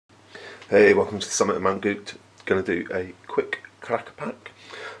Hey, welcome to the summit of Mount Goot. Going to do a quick cracker pack.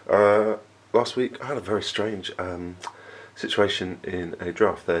 Last week I had a very strange situation in a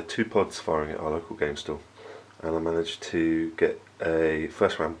draft. There are two pods firing at our local game store, and I managed to get a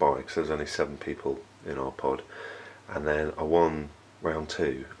first round bye because there was only 7 people in our pod, and then I won round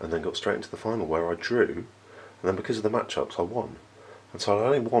 2 and then got straight into the final where I drew, and then because of the matchups I won, and so I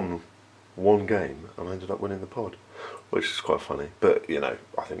only won one game and I ended up winning the pod, which is quite funny. But you know,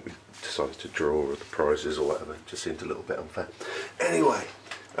 I think we decided to draw the prizes or whatever. It just seemed a little bit unfair. Anyway,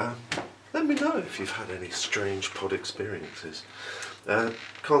 let me know if you've had any strange pod experiences.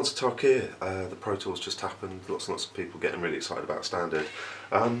 Khans Tarkir, the Pro Tours just happened. Lots and lots of people getting really excited about Standard.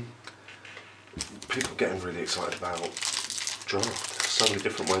 People getting really excited about draft. So many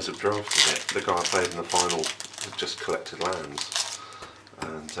different ways of drafting it. The guy I played in the final just collected lands,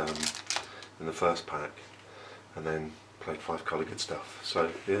 and in the first pack, and then played 5 colour good stuff. So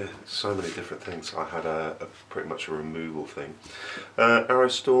yeah, so many different things. I had a pretty much a removal thing. Arrow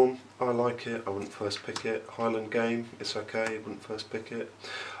Storm, I like it. I wouldn't first pick it. Highland Game, it's okay. I wouldn't first pick it.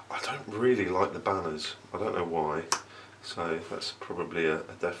 I don't really like the banners. I don't know why. So that's probably a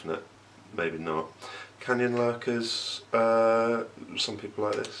definite maybe not. Canyon Lurkers, some people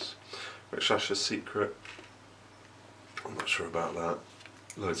like this. Rakshas's Secret, I'm not sure about that.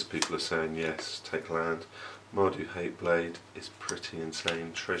 Loads of people are saying yes, take land. Mardu Hateblade is pretty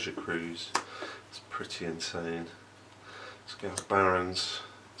insane. Treasure Cruise is pretty insane. Scout Barons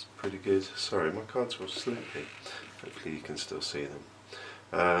is pretty good. Sorry, my cards are all sleepy. Hopefully you can still see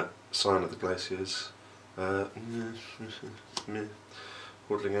them. Sign of the Glaciers.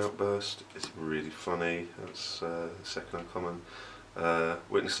 Waddling Outburst is really funny. That's second uncommon.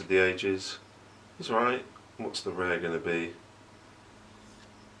 Witness of the Ages is right. What's the rare going to be?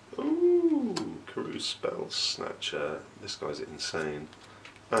 Ooh, Karoo Spell Snatcher. This guy's insane.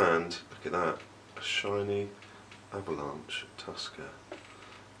 And look at that, a shiny Avalanche Tusker.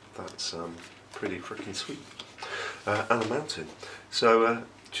 That's pretty freaking sweet. And a mountain. So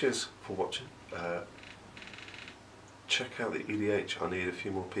cheers for watching. Check out the EDH. I need a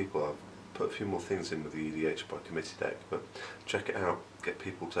few more people. I've put a few more things in with the EDH by committee deck, but check it out. Get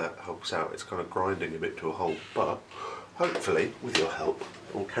people to help us out. It's kind of grinding a bit to a halt, but hopefully with your help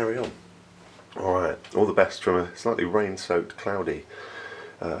we'll carry on. Alright, all the best from a slightly rain-soaked, cloudy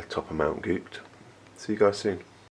top of Mount Goot. See you guys soon.